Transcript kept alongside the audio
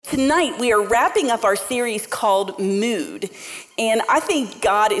Tonight, we are wrapping up our series called Mood. And I think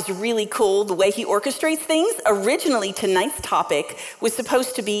God is really cool the way he orchestrates things. Originally, tonight's topic was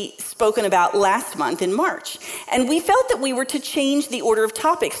supposed to be spoken about last month in March. And we felt that we were to change the order of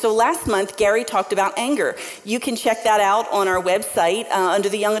topics. So last month, Gary talked about anger. You can check that out on our website under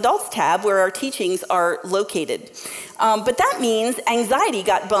the Young Adults tab where our teachings are located. But that means anxiety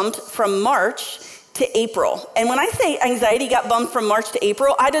got bumped from March to April. And when I say anxiety got bumped from March to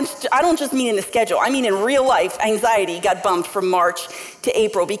April, I don't just mean in the schedule. I mean in real life, anxiety got bumped from March to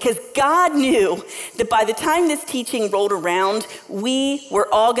April because God knew that by the time this teaching rolled around, we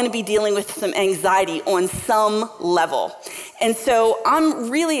were all going to be dealing with some anxiety on some level. And so I'm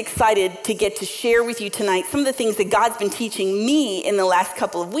really excited to get to share with you tonight some of the things that God's been teaching me in the last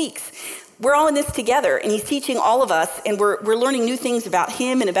couple of weeks. We're all in this together, and he's teaching all of us, and we're learning new things about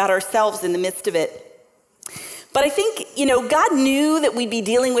him and about ourselves in the midst of it. But I think, God knew that we'd be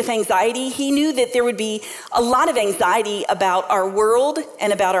dealing with anxiety. He knew that there would be a lot of anxiety about our world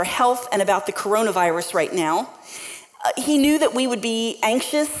and about our health and about the coronavirus right now. He knew that we would be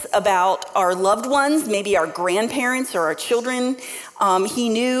anxious about our loved ones, maybe our grandparents or our children. He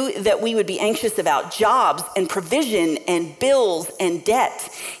knew that we would be anxious about jobs and provision and bills and debt.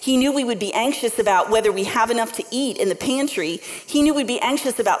 He knew we would be anxious about whether we have enough to eat in the pantry. He knew we'd be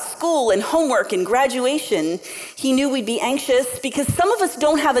anxious about school and homework and graduation. He knew we'd be anxious because some of us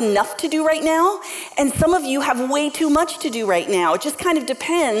don't have enough to do right now, and some of you have way too much to do right now. It just kind of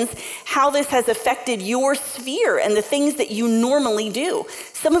depends how this has affected your sphere and the things that you normally do.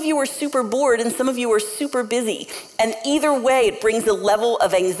 Some of you are super bored and some of you are super busy. And either way, it brings a level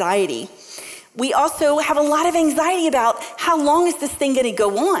of anxiety. We also have a lot of anxiety about how long is this thing going to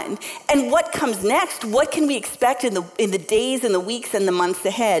go on? And what comes next? What can we expect in the days and the weeks and the months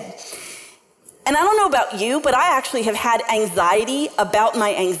ahead? And I don't know about you, but I actually have had anxiety about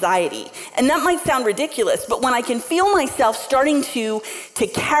my anxiety. And that might sound ridiculous, but when I can feel myself starting to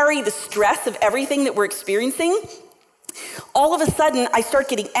carry the stress of everything that we're experiencing, all of a sudden, I start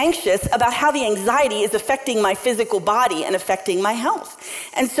getting anxious about how the anxiety is affecting my physical body and affecting my health.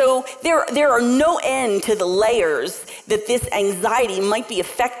 And so there are no end to the layers that this anxiety might be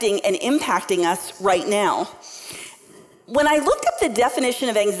affecting and impacting us right now. When I looked up the definition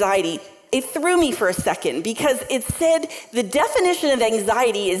of anxiety, it threw me for a second because it said the definition of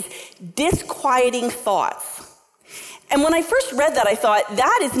anxiety is disquieting thoughts. And when I first read that, I thought,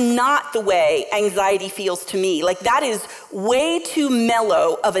 that is not the way anxiety feels to me. Like, that is way too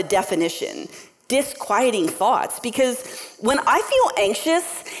mellow of a definition, disquieting thoughts. Because when I feel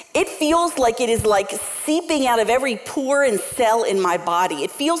anxious, it feels like it is like seeping out of every pore and cell in my body.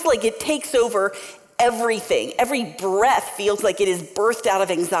 It feels like it takes over everything. Every breath feels like it is birthed out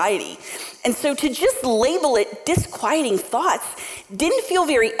of anxiety. And so to just label it disquieting thoughts didn't feel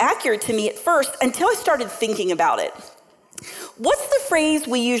very accurate to me at first until I started thinking about it. What's the phrase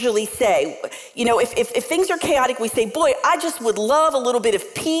we usually say? If things are chaotic, we say, boy, I just would love a little bit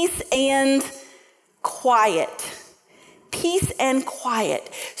of peace and quiet. Peace and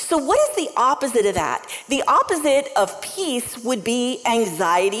quiet. So what is the opposite of that? The opposite of peace would be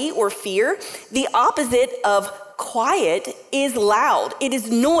anxiety or fear. The opposite of quiet is loud. It is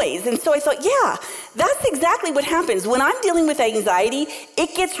noise. And so I thought, yeah, that's exactly what happens. When I'm dealing with anxiety,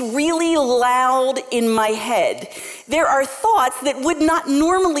 it gets really loud in my head. There are thoughts that would not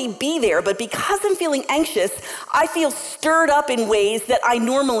normally be there, but because I'm feeling anxious, I feel stirred up in ways that I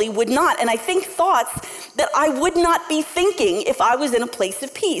normally would not. And I think thoughts that I would not be thinking if I was in a place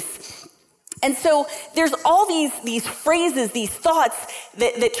of peace. And so there's all these phrases, these thoughts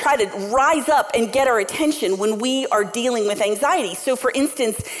that try to rise up and get our attention when we are dealing with anxiety. So for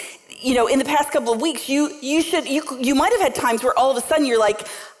instance, in the past couple of weeks, you might have had times where all of a sudden you're like,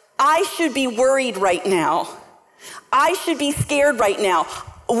 I should be worried right now. I should be scared right now.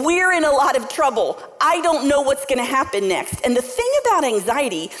 We're in a lot of trouble. I don't know what's going to happen next. And the thing about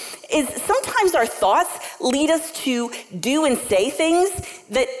anxiety is sometimes our thoughts lead us to do and say things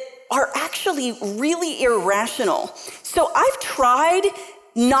that are actually really irrational. So I've tried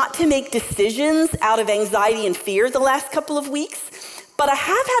not to make decisions out of anxiety and fear the last couple of weeks, but I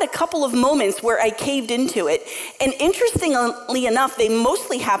have had a couple of moments where I caved into it. And interestingly enough, they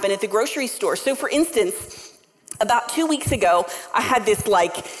mostly happen at the grocery store. So for instance, about 2 weeks ago, I had this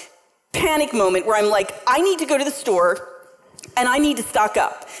panic moment where I'm like, I need to go to the store and I need to stock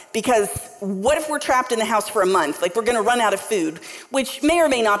up because what if we're trapped in the house for a month? We're going to run out of food, which may or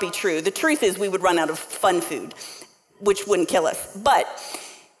may not be true. The truth is we would run out of fun food, which wouldn't kill us.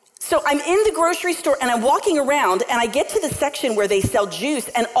 So I'm in the grocery store and I'm walking around and I get to the section where they sell juice,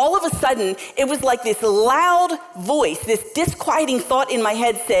 and all of a sudden it was like this loud voice, this disquieting thought in my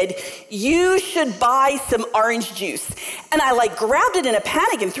head said, you should buy some orange juice. And I like grabbed it in a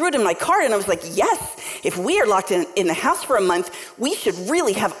panic and threw it in my cart, and I was like, yes, if we are locked in the house for a month, we should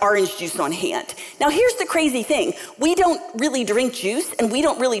really have orange juice on hand. Now here's the crazy thing. We don't really drink juice and we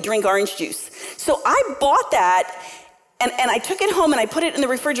don't really drink orange juice. So I bought that and I took it home and I put it in the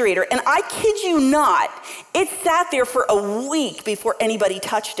refrigerator, and I kid you not, it sat there for a week before anybody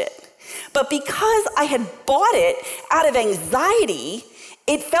touched it. But because I had bought it out of anxiety,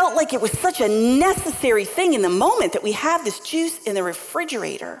 it felt like it was such a necessary thing in the moment that we have this juice in the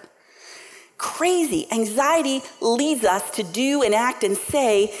refrigerator. Crazy. Anxiety leads us to do and act and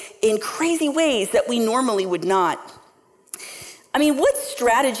say in crazy ways that we normally would not. I mean, what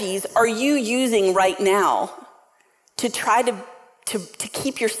strategies are you using right now to try to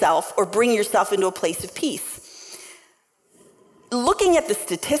keep yourself or bring yourself into a place of peace? Looking at the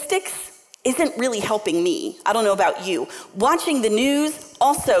statistics isn't really helping me. I don't know about you. Watching the news,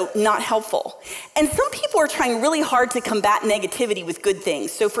 also not helpful. And some people are trying really hard to combat negativity with good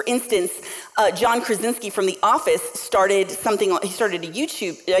things. So for instance, John Krasinski from The Office started a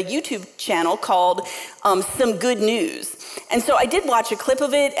YouTube channel called Some Good News. And so I did watch a clip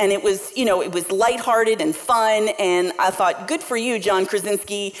of it, and it was lighthearted and fun, and I thought, good for you, John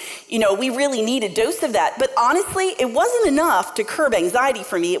Krasinski. We really need a dose of that. But honestly, it wasn't enough to curb anxiety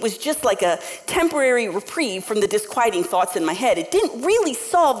for me. It was just like a temporary reprieve from the disquieting thoughts in my head. It didn't really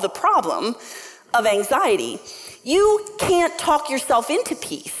solve the problem of anxiety. You can't talk yourself into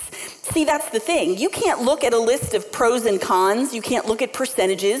peace. See, that's the thing. You can't look at a list of pros and cons. You can't look at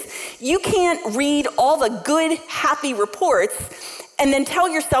percentages. You can't read all the good, happy reports and then tell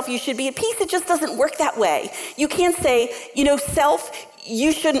yourself you should be at peace. It just doesn't work that way. You can't say, self,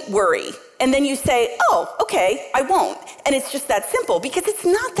 you shouldn't worry. And then you say, oh, okay, I won't. And it's just that simple, because it's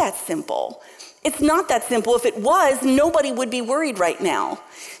not that simple. It's not that simple. If it was, nobody would be worried right now.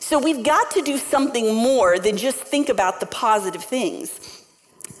 So we've got to do something more than just think about the positive things.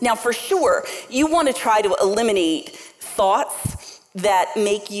 Now, for sure, you want to try to eliminate thoughts that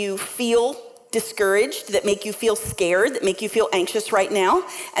make you feel discouraged, that make you feel scared, that make you feel anxious right now.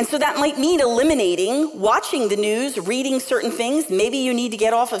 And so that might mean eliminating watching the news, reading certain things. Maybe you need to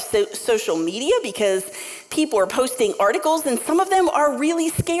get off of social media because people are posting articles and some of them are really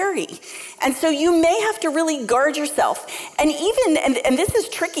scary. And so you may have to really guard yourself. And this is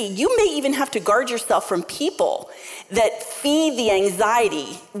tricky, you may even have to guard yourself from people that feed the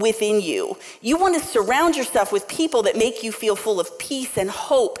anxiety within you. You want to surround yourself with people that make you feel full of peace and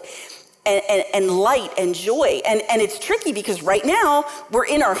hope and light and joy. And it's tricky because right now we're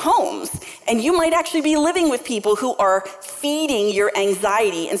in our homes, and you might actually be living with people who are feeding your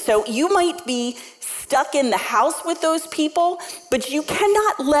anxiety. And so you might be stuck in the house with those people, but you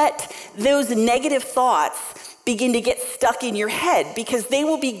cannot let those negative thoughts begin to get stuck in your head, because they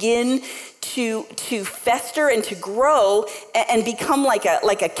will begin to fester and to grow and become like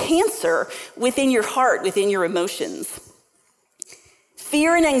a cancer within your heart, within your emotions.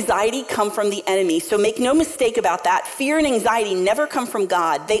 Fear and anxiety come from the enemy, so make no mistake about that. Fear and anxiety never come from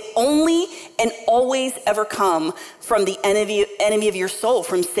God. They only and always ever come from the enemy of your soul,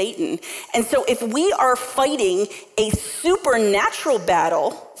 from Satan. And so if we are fighting a supernatural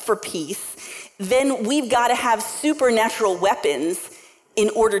battle for peace, then we've got to have supernatural weapons in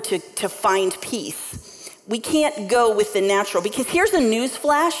order to find peace. We can't go with the natural, because here's a news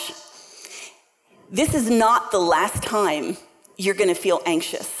flash. This is not the last time you're going to feel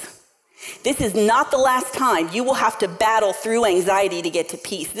anxious. This is not the last time you will have to battle through anxiety to get to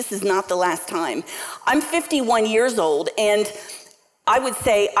peace. This is not the last time. I'm 51 years old, and I would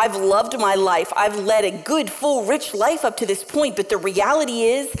say I've loved my life. I've led a good, full, rich life up to this point, but the reality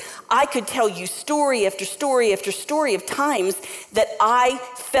is I could tell you story after story after story of times that I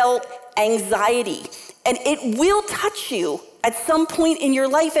felt anxiety. And it will touch you at some point in your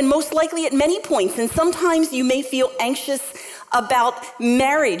life, and most likely at many points. And sometimes you may feel anxious about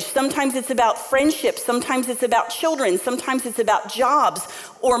marriage. Sometimes it's about friendships. Sometimes it's about children. Sometimes it's about jobs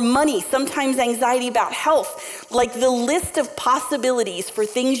or money. Sometimes anxiety about health. Like, the list of possibilities for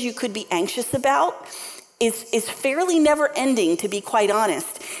things you could be anxious about is fairly never ending, to be quite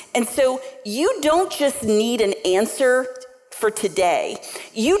honest. And so you don't just need an answer for today.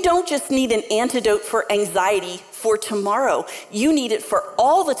 You don't just need an antidote for anxiety for tomorrow. You need it for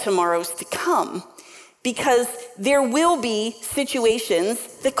all the tomorrows to come. Because there will be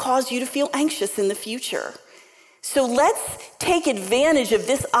situations that cause you to feel anxious in the future. So let's take advantage of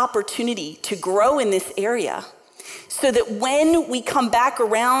this opportunity to grow in this area. so that when we come back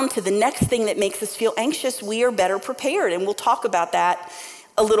around to the next thing that makes us feel anxious, we are better prepared. And we'll talk about that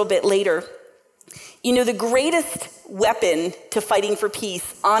a little bit later. You know, the greatest weapon to fighting for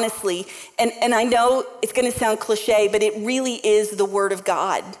peace, honestly, and I know it's going to sound cliche, but it really is the Word of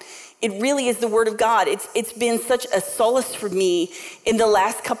God. It really is the Word of God. It's been such a solace for me in the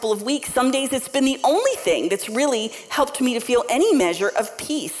last couple of weeks. Some days it's been the only thing that's really helped me to feel any measure of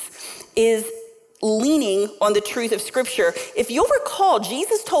peace, is leaning on the truth of Scripture. If you'll recall,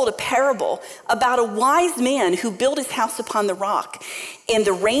 Jesus told a parable about a wise man who built his house upon the rock. And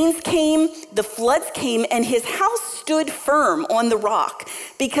the rains came, the floods came, and his house stood firm on the rock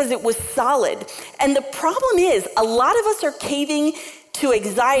because it was solid. And the problem is, a lot of us are caving to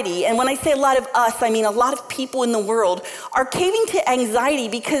anxiety. And when I say a lot of us, I mean a lot of people in the world are caving to anxiety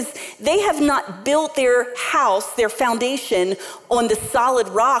because they have not built their house, their foundation, on the solid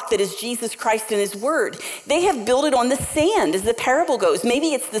rock that is Jesus Christ and his word. They have built it on the sand, as the parable goes.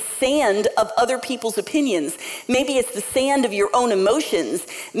 Maybe it's the sand of other people's opinions. Maybe it's the sand of your own emotions.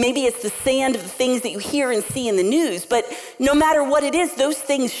 Maybe it's the sand of the things that you hear and see in the news. But no matter what it is, those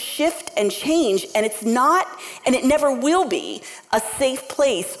things shift and change, and it's not, and it never will be, a safe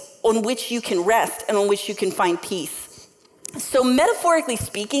place on which you can rest and on which you can find peace. So metaphorically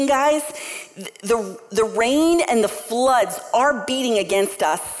speaking, guys, the rain and the floods are beating against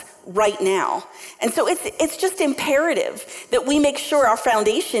us right now. And so it's just imperative that we make sure our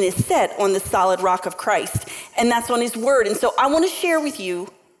foundation is set on the solid rock of Christ, and that's on his word. And so I want to share with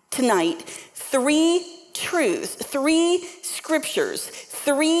you tonight 3 truths, 3 scriptures,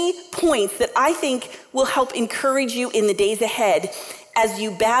 3 points that I think will help encourage you in the days ahead as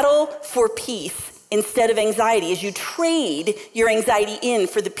you battle for peace instead of anxiety, as you trade your anxiety in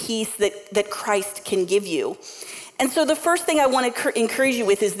for the peace that Christ can give you. And so the first thing I want to encourage you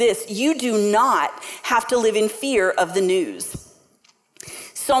with is this: you do not have to live in fear of the news.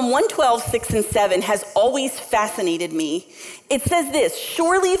 Psalm 112, 6 and 7 has always fascinated me. It says this: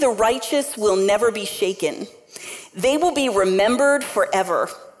 surely the righteous will never be shaken. They will be remembered forever.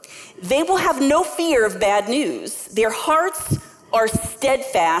 They will have no fear of bad news. Their hearts are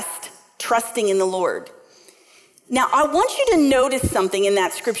steadfast, trusting in the Lord. Now, I want you to notice something in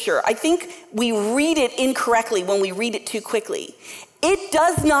that scripture. I think we read it incorrectly when we read it too quickly. It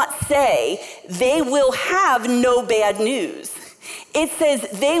does not say they will have no bad news. It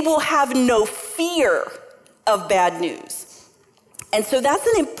says they will have no fear of bad news. And so that's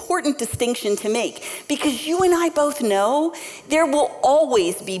an important distinction to make, because you and I both know there will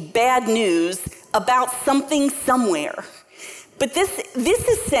always be bad news about something somewhere. But this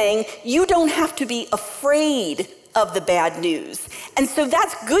is saying you don't have to be afraid of the bad news. And so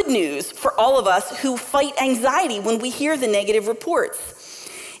that's good news for all of us who fight anxiety when we hear the negative reports.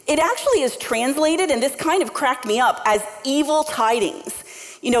 It actually is translated, and this kind of cracked me up, as evil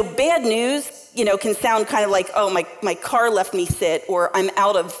tidings. You know, bad news, can sound kind of like, oh, my car left me sit, or I'm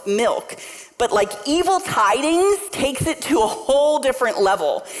out of milk. But like evil tidings takes it to a whole different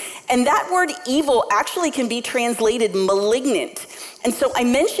level. And that word evil actually can be translated malignant. And so I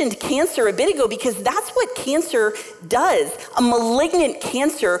mentioned cancer a bit ago because that's what cancer does. A malignant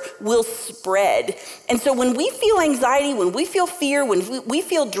cancer will spread. And so when we feel anxiety, when we feel fear, when we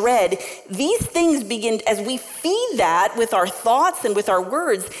feel dread, these things begin, as we feed that with our thoughts and with our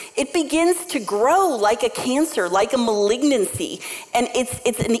words, it begins to grow like a cancer, like a malignancy. And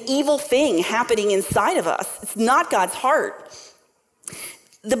it's an evil thing happening inside of us. It's not God's heart.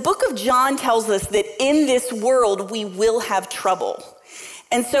 The book of John tells us that in this world we will have trouble.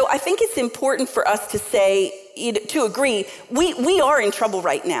 And so I think it's important for us to say, to agree, we are in trouble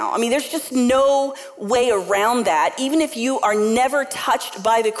right now. I mean, there's just no way around that. Even if you are never touched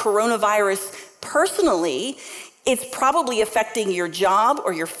by the coronavirus personally, it's probably affecting your job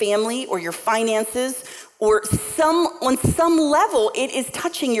or your family or your finances, or on some level, it is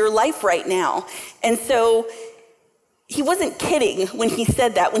touching your life right now. And so he wasn't kidding when he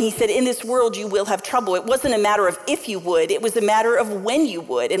said that, when he said, in this world you will have trouble. It wasn't a matter of if you would, it was a matter of when you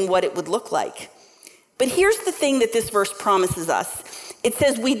would and what it would look like. But here's the thing that this verse promises us. It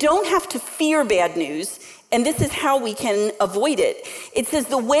says we don't have to fear bad news, and this is how we can avoid it. It says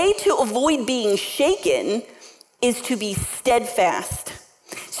the way to avoid being shaken is to be steadfast.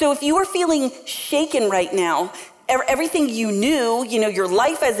 So if you are feeling shaken right now, everything you knew, your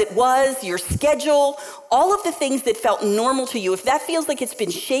life as it was, your schedule, all of the things that felt normal to you, if that feels like it's been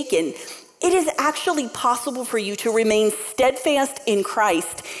shaken, it is actually possible for you to remain steadfast in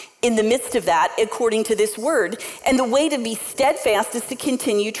Christ in the midst of that, according to this word. And the way to be steadfast is to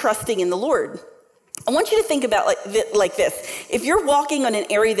continue trusting in the Lord. I want you to think about like this. If you're walking on an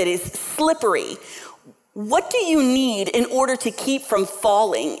area that is slippery, What do you need in order to keep from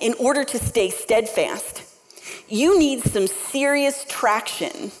falling, in order to stay steadfast? You need some serious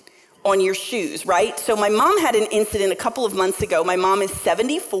traction on your shoes, right? So my mom had an incident a couple of months ago. My mom is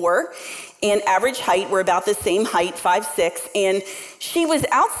 74, and average height, we're about the same height, 5'6", and she was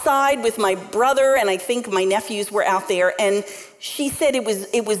outside with my brother, and I think my nephews were out there, and she said it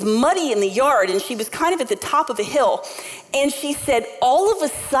was muddy in the yard, and she was kind of at the top of a hill, and she said all of a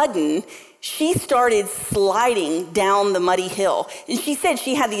sudden, she started sliding down the muddy hill. And she said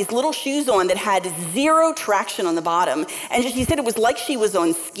she had these little shoes on that had zero traction on the bottom. And she said it was like she was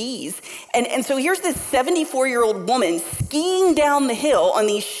on skis. And so here's this 74-year-old woman skiing down the hill on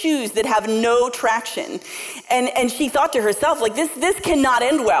these shoes that have no traction. And she thought to herself, like, this cannot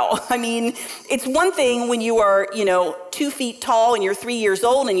end well. I mean, it's one thing when you are, 2 feet tall and you're 3 years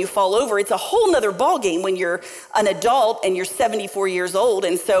old and you fall over. It's a whole nother ballgame when you're an adult and you're 74 years old.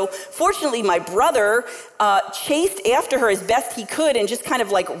 And so fortunately, my brother chased after her as best he could and just kind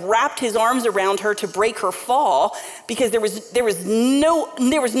of like wrapped his arms around her to break her fall, because there was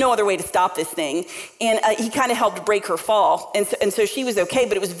no other way to stop this thing. And he kind of helped break her fall. And so she was okay,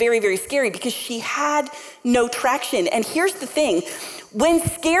 but it was very, very scary because she had no traction. And here's the thing. When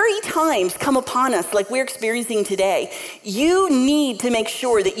scary times come upon us like we're experiencing today, you need to make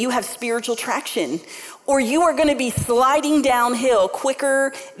sure that you have spiritual traction, or you are going to be sliding downhill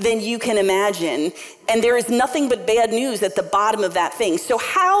quicker than you can imagine. And there is nothing but bad news at the bottom of that thing. So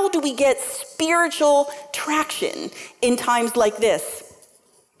how do we get spiritual traction in times like this?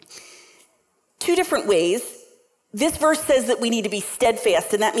 2 different ways. This verse says that we need to be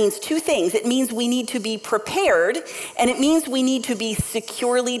steadfast, and that means 2 things. It means we need to be prepared, and it means we need to be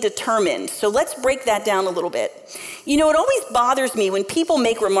securely determined. So let's break that down a little bit. It always bothers me when people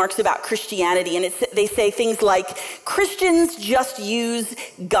make remarks about Christianity, and they say things like, Christians just use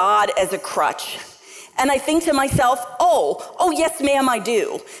God as a crutch. And I think to myself, oh, yes, ma'am, I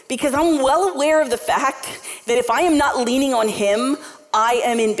do. Because I'm well aware of the fact that if I am not leaning on him, I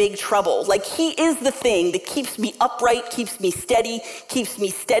am in big trouble. Like, he is the thing that keeps me upright, keeps me steady, keeps me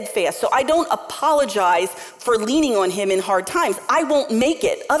steadfast. So I don't apologize for leaning on him in hard times. I won't make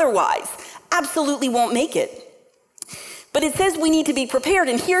it otherwise. Absolutely won't make it. But it says we need to be prepared.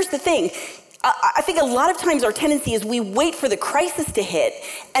 And here's the thing. I think a lot of times our tendency is we wait for the crisis to hit,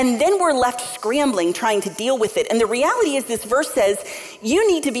 and then we're left scrambling, trying to deal with it. And the reality is this verse says you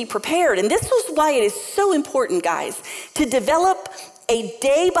need to be prepared. And this is why it is so important, guys, to develop a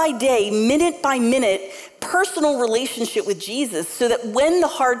day-by-day, minute-by-minute personal relationship with Jesus, so that when the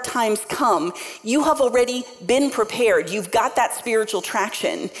hard times come, you have already been prepared. You've got that spiritual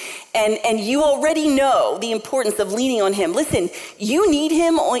traction, and you already know the importance of leaning on him. Listen, you need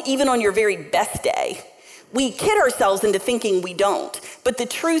him even on your very best day. We kid ourselves into thinking we don't, but the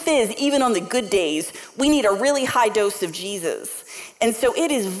truth is, even on the good days, we need a really high dose of Jesus. And so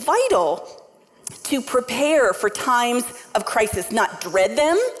it is vital to prepare for times of crisis, not dread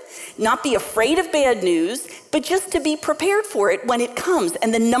them, not be afraid of bad news, but just to be prepared for it when it comes.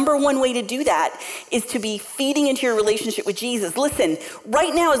 And the number one way to do that is to be feeding into your relationship with Jesus. Listen,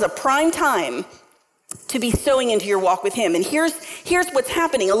 right now is a prime time to be sowing into your walk with him. And here's what's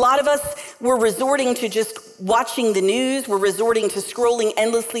happening. A lot of us, we're resorting to just watching the news. We're resorting to scrolling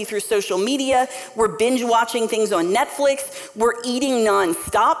endlessly through social media. We're binge watching things on Netflix. We're eating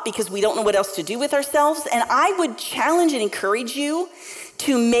nonstop because we don't know what else to do with ourselves. And I would challenge and encourage you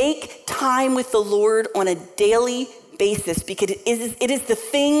to make time with the Lord on a daily basis, because it is the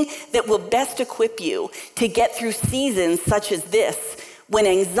thing that will best equip you to get through seasons such as this, when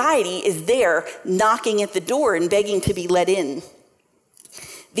anxiety is there knocking at the door and begging to be let in.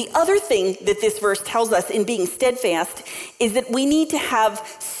 The other thing that this verse tells us in being steadfast is that we need to have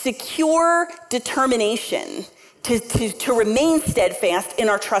secure determination to remain steadfast in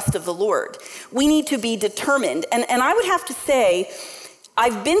our trust of the Lord. We need to be determined. And I would have to say,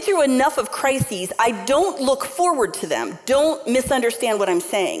 I've been through enough of crises. I don't look forward to them. Don't misunderstand what I'm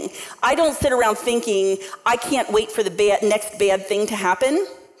saying. I don't sit around thinking, I can't wait for the next bad thing to happen.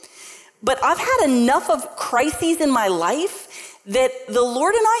 But I've had enough of crises in my life that the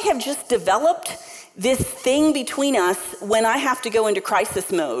Lord and I have just developed this thing between us when I have to go into crisis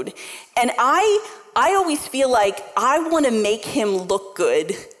mode. And I always feel like I want to make him look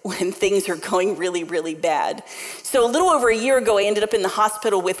good when things are going really, really bad. So a little over a year ago, I ended up in the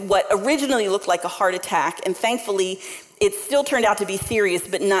hospital with what originally looked like a heart attack. And thankfully, it still turned out to be serious,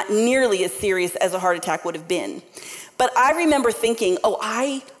 but not nearly as serious as a heart attack would have been. But I remember thinking,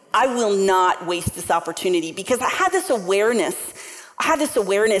 I will not waste this opportunity, because I had this awareness. I had this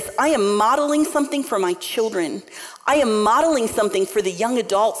awareness. I am modeling something for my children. I am modeling something for the young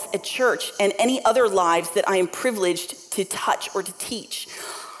adults at church and any other lives that I am privileged to touch or to teach.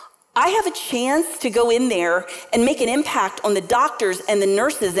 I have a chance to go in there and make an impact on the doctors and the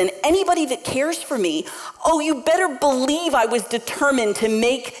nurses and anybody that cares for me. Oh, you better believe I was determined to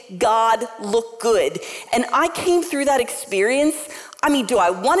make God look good. And I came through that experience. I mean, do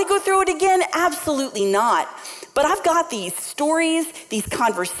I want to go through it again? Absolutely not. But I've got these stories, these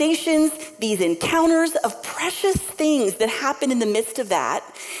conversations, these encounters of precious things that happen in the midst of that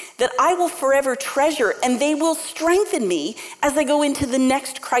I will forever treasure, and they will strengthen me as I go into the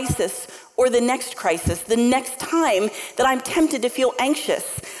next crisis or the next crisis, the next time that I'm tempted to feel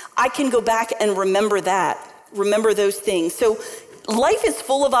anxious. I can go back and remember those things. So life is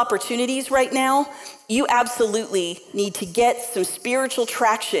full of opportunities right now. You absolutely need to get some spiritual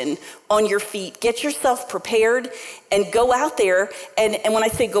traction on your feet. Get yourself prepared and go out there. And when I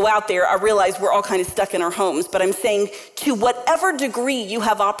say go out there, I realize we're all kind of stuck in our homes, but I'm saying to whatever degree you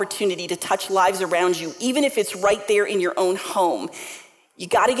have opportunity to touch lives around you, even if it's right there in your own home, you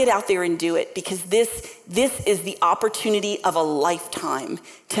got to get out there and do it, because this is the opportunity of a lifetime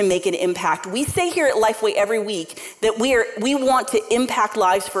to make an impact. We say here at Lifeway every week that we want to impact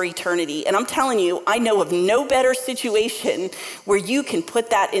lives for eternity. And I'm telling you, I know of no better situation where you can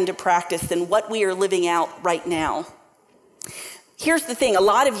put that into practice than what we are living out right now. Here's the thing, a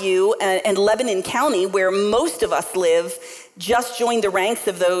lot of you in Lebanon County, where most of us live, just joined the ranks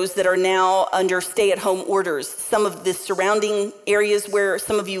of those that are now under stay-at-home orders. Some of the surrounding areas where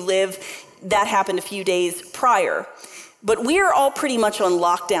some of you live, that happened a few days prior. But we are all pretty much on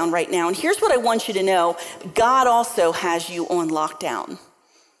lockdown right now. And here's what I want you to know. God also has you on lockdown.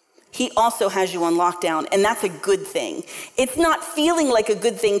 He also has you on lockdown, and that's a good thing. It's not feeling like a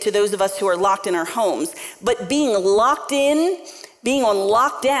good thing to those of us who are locked in our homes, but being locked in, being on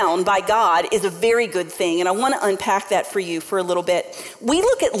lockdown by God is a very good thing, and I want to unpack that for you for a little bit. We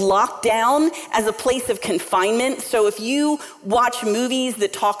look at lockdown as a place of confinement. So if you watch movies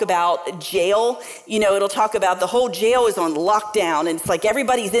that talk about jail, it'll talk about the whole jail is on lockdown, and it's like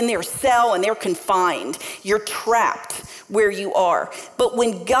everybody's in their cell and they're confined. You're trapped where you are. But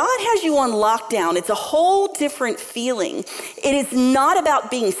when God has you on lockdown, it's a whole different feeling. It is not about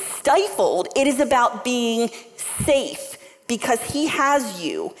being stifled. It is about being safe, because he has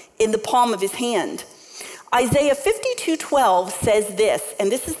you in the palm of his hand. Isaiah 52:12 says this, and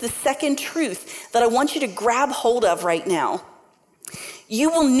this is the second truth that I want you to grab hold of right now. You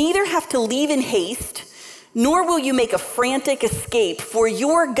will neither have to leave in haste, nor will you make a frantic escape, for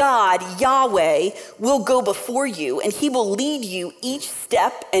your God, Yahweh, will go before you, and he will lead you each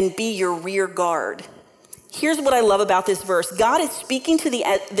step and be your rear guard. Here's what I love about this verse. God is speaking to the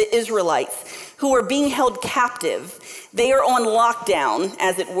Israelites who are being held captive. They are on lockdown,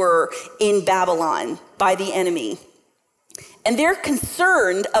 as it were, in Babylon by the enemy. And they're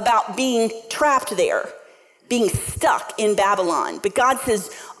concerned about being trapped there, being stuck in Babylon. But God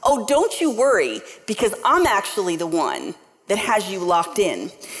says, oh, don't you worry, because I'm actually the one that has you locked in.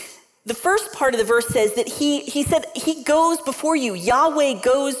 The first part of the verse says that he said he goes before you. Yahweh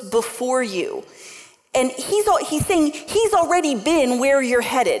goes before you. And he's saying he's already been where you're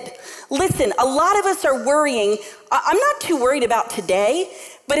headed. Listen, a lot of us are worrying. I'm not too worried about today,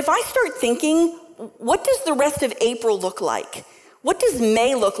 but if I start thinking, what does the rest of April look like? What does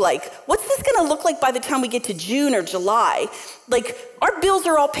May look like? What's this going to look like by the time we get to June or July? Like, our bills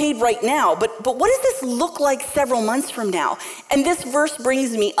are all paid right now, but what does this look like several months from now? And this verse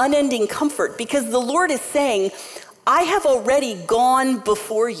brings me unending comfort, because the Lord is saying, I have already gone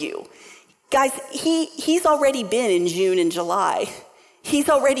before you. Guys, he's already been in June and July. He's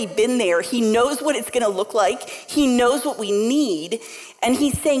already been there. He knows what it's going to look like. He knows what we need. And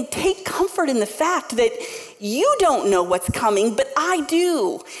he's saying, take comfort in the fact that you don't know what's coming, but I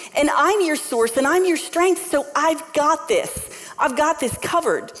do. And I'm your source and I'm your strength, so I've got this. I've got this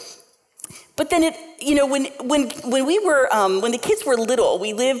covered. But then when the kids were little,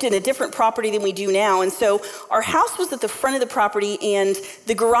 we lived in a different property than we do now. And so our house was at the front of the property and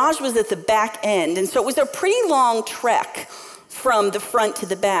the garage was at the back end. And so it was a pretty long trek from the front to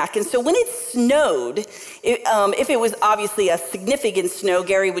the back. And so when it snowed, if it was obviously a significant snow,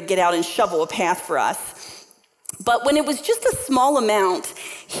 Gary would get out and shovel a path for us. But when it was just a small amount,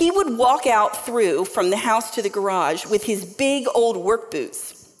 he would walk out through from the house to the garage with his big old work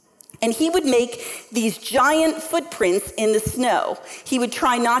boots. And he would make these giant footprints in the snow. He would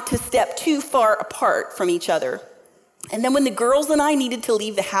try not to step too far apart from each other. And then when the girls and I needed to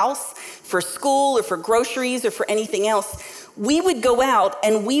leave the house for school or for groceries or for anything else, we would go out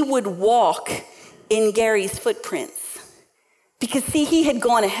and we would walk in Gary's footprints. Because see, he had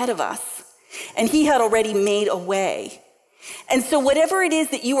gone ahead of us and he had already made a way. And so whatever it is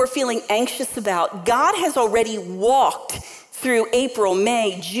that you are feeling anxious about, God has already walked through April,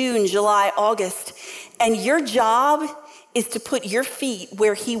 May, June, July, August. And your job is to put your feet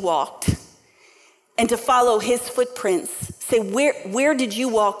where he walked and to follow his footprints. Say, where did you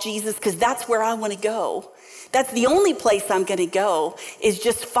walk, Jesus? Because that's where I want to go. That's the only place I'm going to go, is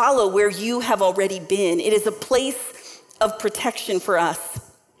just follow where you have already been. It is a place of protection for us.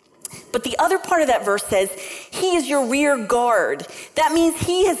 But the other part of that verse says, he is your rear guard. That means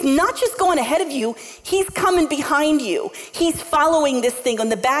he has not just gone ahead of you, he's coming behind you. He's following this thing on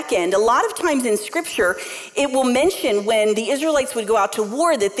the back end. A lot of times in scripture, it will mention when the Israelites would go out to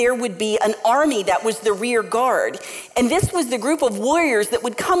war that there would be an army that was the rear guard. And this was the group of warriors that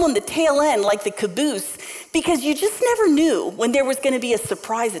would come on the tail end like the caboose, because you just never knew when there was going to be a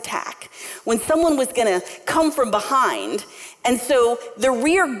surprise attack, when someone was going to come from behind. And so the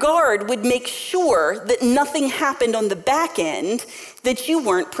rear guard would make sure that nothing happened on the back end that you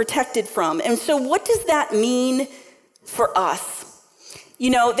weren't protected from. And so what does that mean for us?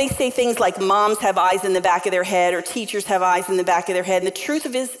 You know, they say things like moms have eyes in the back of their head or teachers have eyes in the back of their head. And the truth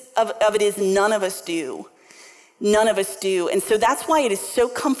of it is none of us do. None of us do. And so that's why it is so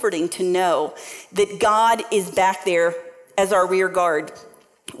comforting to know that God is back there as our rear guard.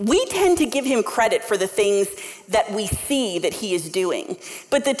 We tend to give him credit for the things that we see that he is doing.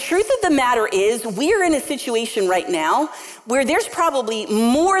 But the truth of the matter is, we are in a situation right now where there's probably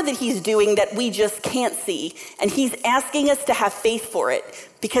more that he's doing that we just can't see. And he's asking us to have faith for it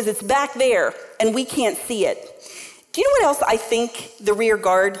because it's back there and we can't see it. Do you know what else I think the rear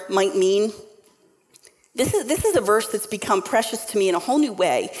guard might mean? This is a verse that's become precious to me in a whole new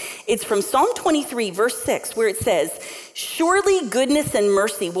way. It's from Psalm 23, verse 6, where it says, surely goodness and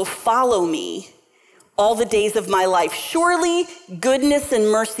mercy will follow me all the days of my life. Surely goodness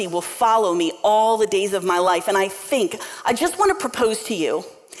and mercy will follow me all the days of my life. And I just want to propose to you,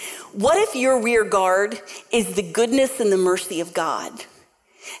 what if your rear guard is the goodness and the mercy of God?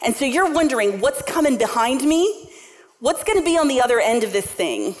 And so you're wondering, what's coming behind me? What's going to be on the other end of this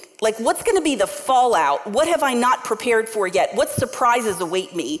thing? Like, what's going to be the fallout? What have I not prepared for yet? What surprises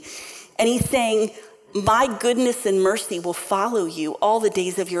await me? And he's saying, my goodness and mercy will follow you all the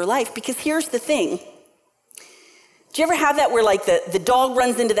days of your life. Because here's the thing. Do you ever have that where like the dog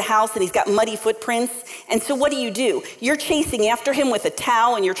runs into the house and he's got muddy footprints? And so what do? You're chasing after him with a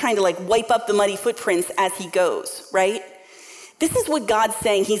towel and you're trying to like wipe up the muddy footprints as he goes, right? This is what God's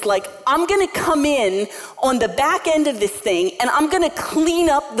saying. He's like, I'm going to come in on the back end of this thing and I'm going to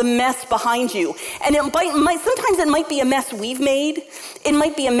clean up the mess behind you. And sometimes it might be a mess we've made. It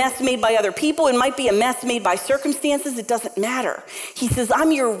might be a mess made by other people. It might be a mess made by circumstances. It doesn't matter. He says,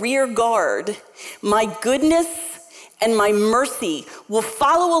 I'm your rear guard. My goodness and my mercy will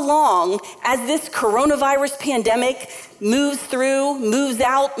follow along as this coronavirus pandemic moves through, moves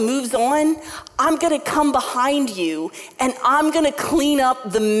out, moves on. I'm going to come behind you and I'm going to clean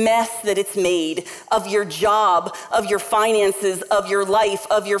up the mess that it's made of your job, of your finances, of your life,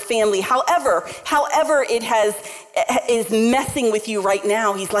 of your family. However it is messing with you right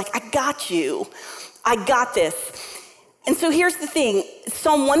now, he's like, I got you. I got this. And so here's the thing,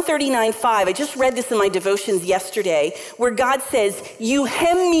 Psalm 139:5, I just read this in my devotions yesterday, where God says, you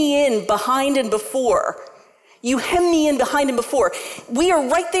hem me in behind and before. You hem me in behind and before. We are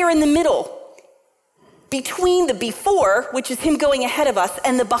right there in the middle between the before, which is him going ahead of us,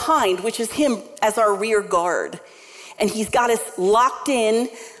 and the behind, which is him as our rear guard. And he's got us locked in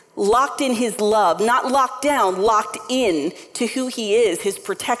his love, not locked down, locked in to who he is, his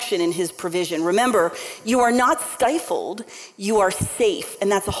protection and his provision. Remember, you are not stifled, you are safe,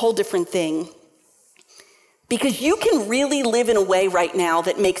 and that's a whole different thing. Because you can really live in a way right now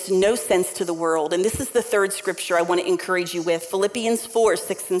that makes no sense to the world. And this is the third scripture I want to encourage you with. Philippians 4,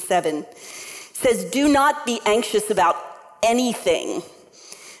 6 and 7 says, do not be anxious about anything,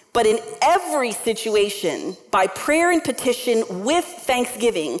 but in every situation, by prayer and petition with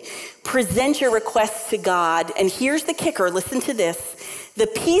thanksgiving, present your requests to God. And here's the kicker, listen to this. The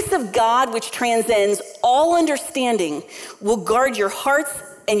peace of God, which transcends all understanding, will guard your hearts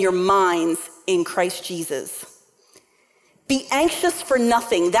and your minds in Christ Jesus. Be anxious for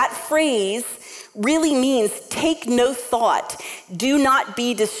nothing. That phrase really means take no thought. Do not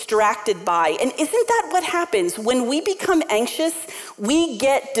be distracted by. And isn't that what happens? When we become anxious, we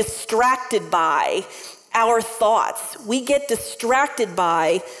get distracted by our thoughts. We get distracted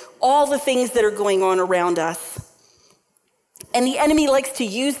by all the things that are going on around us. And the enemy likes to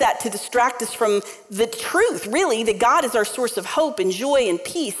use that to distract us from the truth, really, that God is our source of hope and joy and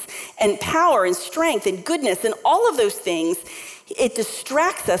peace and power and strength and goodness and all of those things. It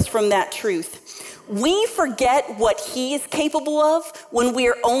distracts us from that truth. We forget what he is capable of when we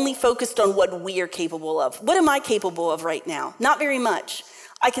are only focused on what we are capable of. What am I capable of right now? Not very much.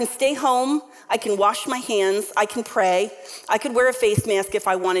 I can stay home, I can wash my hands, I can pray, I could wear a face mask if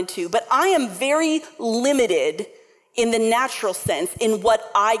I wanted to, but I am very limited in the natural sense in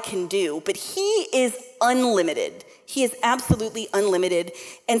what I can do. But he is unlimited. He is absolutely unlimited.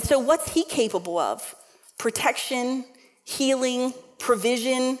 And so what's he capable of? Protection, healing,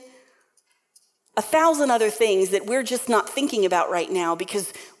 provision, 1,000 other things that we're just not thinking about right now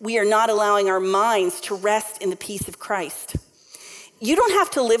because we are not allowing our minds to rest in the peace of Christ. You don't have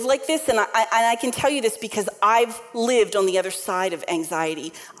to live like this, and I can tell you this because I've lived on the other side of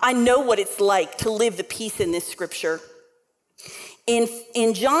anxiety. I know what it's like to live the peace in this scripture. In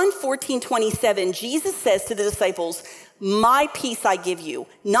John 14:27, Jesus says to the disciples, "My peace I give you,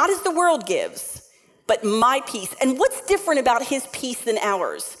 not as the world gives, but my peace." And what's different about his peace than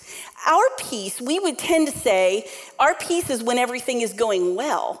ours? Our peace, we would tend to say, our peace is when everything is going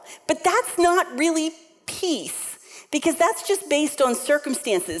well, but that's not really peace. Because that's just based on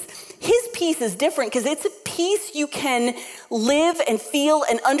circumstances. His peace is different because it's a peace you can live and feel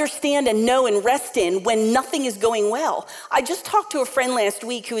and understand and know and rest in when nothing is going well. I just talked to a friend last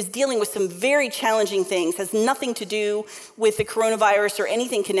week who is dealing with some very challenging things, has nothing to do with the coronavirus or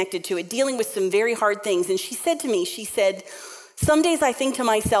anything connected to it, dealing with some very hard things. And she said to me, she said, "Some days I think to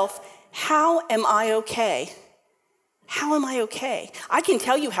myself, how am I okay? How am I okay?" I can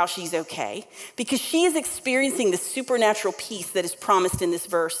tell you how she's okay because she is experiencing the supernatural peace that is promised in this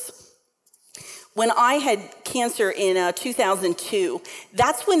verse. When I had cancer in 2002,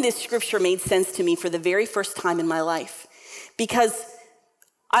 that's when this scripture made sense to me for the very first time in my life. Because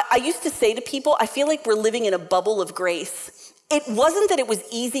I used to say to people, I feel like we're living in a bubble of grace. It wasn't that it was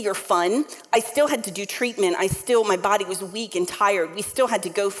easy or fun. I still had to do treatment. My body was weak and tired. We still had to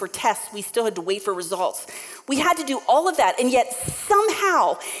go for tests. We still had to wait for results. We had to do all of that. And yet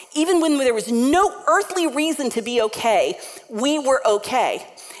somehow, even when there was no earthly reason to be okay, we were okay.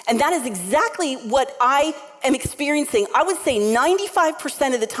 And that is exactly what I am experiencing. I would say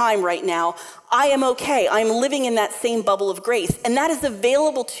 95% of the time right now, I am okay. I'm living in that same bubble of grace. And that is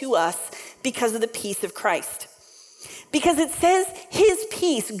available to us because of the peace of Christ. Because it says his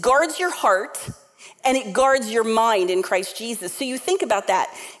peace guards your heart and it guards your mind in Christ Jesus. So you think about that.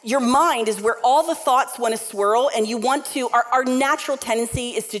 Your mind is where all the thoughts want to swirl and you want to, our natural tendency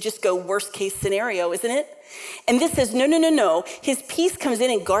is to just go worst case scenario, isn't it? And this says, no. His peace comes in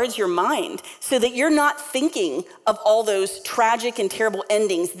and guards your mind so that you're not thinking of all those tragic and terrible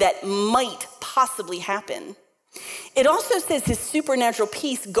endings that might possibly happen. It also says his supernatural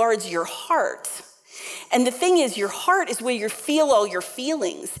peace guards your heart. And the thing is, your heart is where you feel all your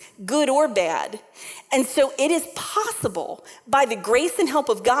feelings, good or bad. And so it is possible by the grace and help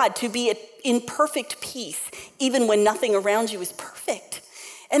of God to be in perfect peace, even when nothing around you is perfect.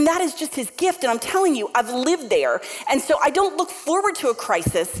 And that is just his gift. And I'm telling you, I've lived there. And so I don't look forward to a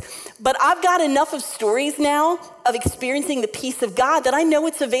crisis, but I've got enough of stories now of experiencing the peace of God that I know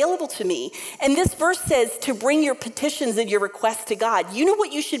it's available to me. And this verse says to bring your petitions and your requests to God. You know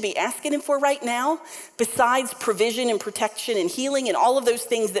what you should be asking him for right now? Besides provision and protection and healing and all of those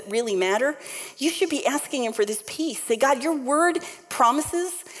things that really matter, you should be asking him for this peace. Say, God, your word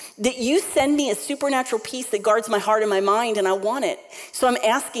promises that you send me a supernatural peace that guards my heart and my mind, and I want it. So I'm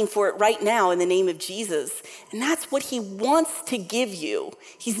asking for it right now in the name of Jesus. And that's what he wants to give you.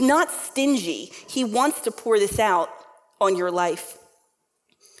 He's not stingy. He wants to pour this out on your life.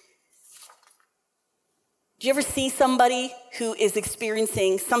 Do you ever see somebody who is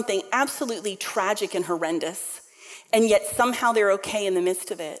experiencing something absolutely tragic and horrendous, and yet somehow they're okay in the midst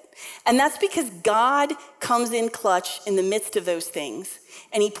of it? And that's because God comes in clutch in the midst of those things,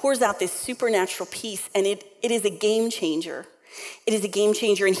 and he pours out this supernatural peace, and it is a game changer. It is a game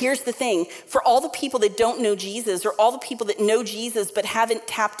changer. And here's the thing, for all the people that don't know Jesus, or all the people that know Jesus but haven't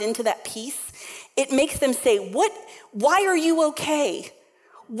tapped into that peace, it makes them say, why are you okay?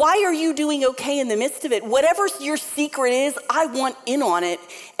 Why are you doing okay in the midst of it? Whatever your secret is, I want in on it.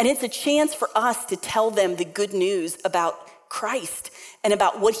 And it's a chance for us to tell them the good news about Christ and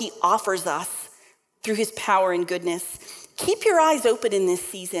about what he offers us through his power and goodness. Keep your eyes open in this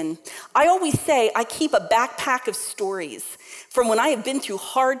season. I always say I keep a backpack of stories from when I have been through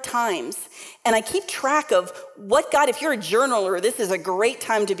hard times. And I keep track of what God, if you're a journaler, this is a great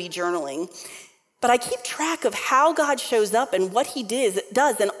time to be journaling. But I keep track of how God shows up and what he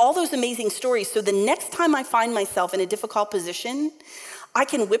does and all those amazing stories. So the next time I find myself in a difficult position, I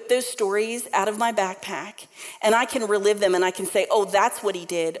can whip those stories out of my backpack and I can relive them and I can say, oh, that's what he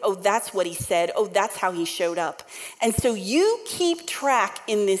did. Oh, that's what he said. Oh, that's how he showed up. And so you keep track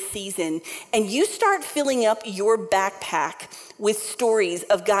in this season and you start filling up your backpack with stories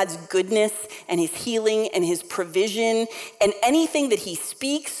of God's goodness and his healing and his provision and anything that he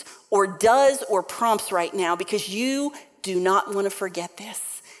speaks or does or prompts right now, because you do not want to forget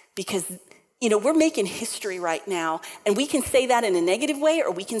this. Because, we're making history right now, and we can say that in a negative way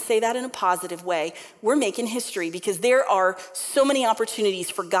or we can say that in a positive way. We're making history because there are so many opportunities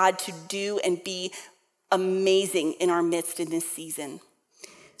for God to do and be amazing in our midst in this season.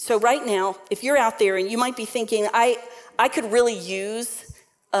 So right now, if you're out there and you might be thinking, I could really use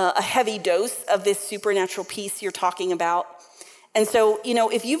a heavy dose of this supernatural peace you're talking about. And so,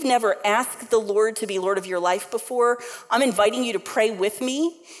 if you've never asked the Lord to be Lord of your life before, I'm inviting you to pray with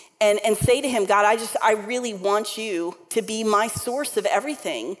me and say to him, God, I really want you to be my source of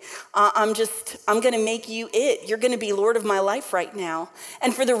everything. I'm going to make you it. You're going to be Lord of my life right now.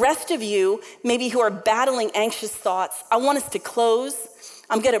 And for the rest of you, maybe who are battling anxious thoughts, I want us to close.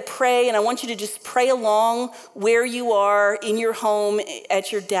 I'm going to pray, and I want you to just pray along where you are in your home,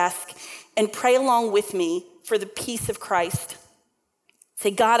 at your desk, and pray along with me for the peace of Christ. Say,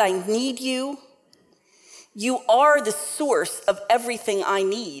 God, I need you. You are the source of everything I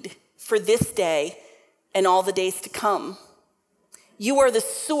need for this day and all the days to come. You are the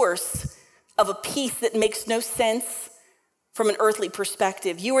source of a peace that makes no sense from an earthly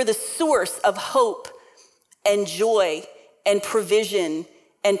perspective. You are the source of hope and joy and provision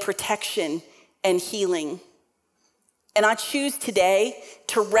and protection and healing. And I choose today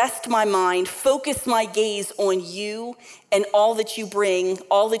to rest my mind, focus my gaze on you and all that you bring,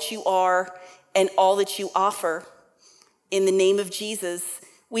 all that you are, and all that you offer. In the name of Jesus,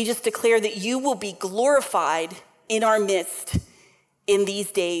 we just declare that you will be glorified in our midst in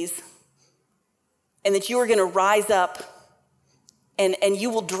these days, and that you are going to rise up and you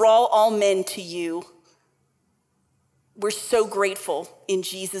will draw all men to you. We're so grateful in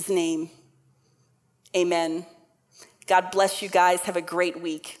Jesus' name. Amen. God bless you guys. Have a great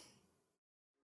week.